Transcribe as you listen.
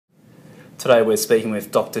Today we're speaking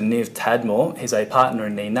with Dr. Niv Tadmore. He's a partner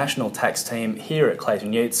in the National Tax Team here at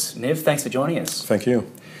Clayton Utes. Niv, thanks for joining us. Thank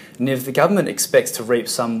you. Niv, the government expects to reap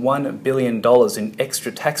some $1 billion in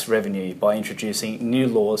extra tax revenue by introducing new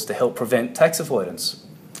laws to help prevent tax avoidance.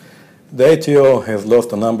 The ATO has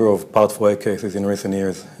lost a number of Part 4A cases in recent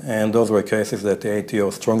years, and those were cases that the ATO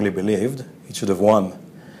strongly believed it should have won.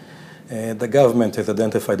 The government has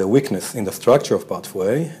identified a weakness in the structure of Part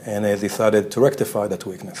 4A and has decided to rectify that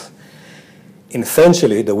weakness.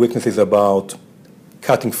 Essentially, the weakness is about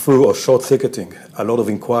cutting through or short-circuiting a lot of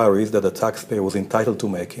inquiries that the taxpayer was entitled to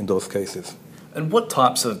make in those cases. And what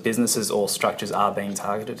types of businesses or structures are being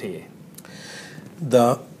targeted here?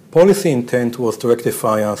 The policy intent was to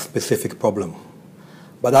rectify a specific problem,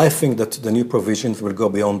 but I think that the new provisions will go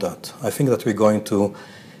beyond that. I think that we're going to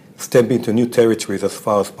step into new territories as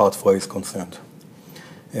far as Part 4 is concerned.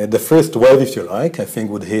 The first wave, if you like, I think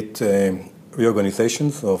would hit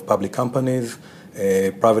reorganizations of public companies,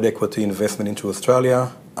 private equity investment into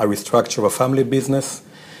Australia, a restructure of a family business,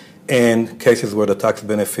 and cases where the tax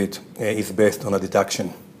benefit is based on a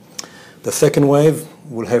deduction. The second wave,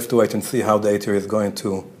 we'll have to wait and see how the ATO is going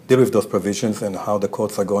to deal with those provisions and how the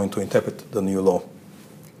courts are going to interpret the new law.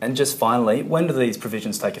 And just finally, when do these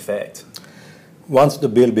provisions take effect? Once the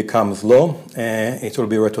bill becomes law, it will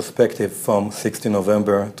be retrospective from 16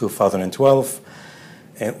 November 2012,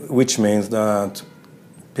 which means that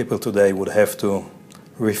people today would have to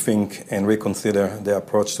rethink and reconsider their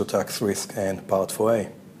approach to tax risk and Part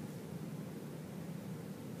 4A.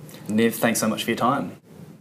 Niv, thanks so much for your time.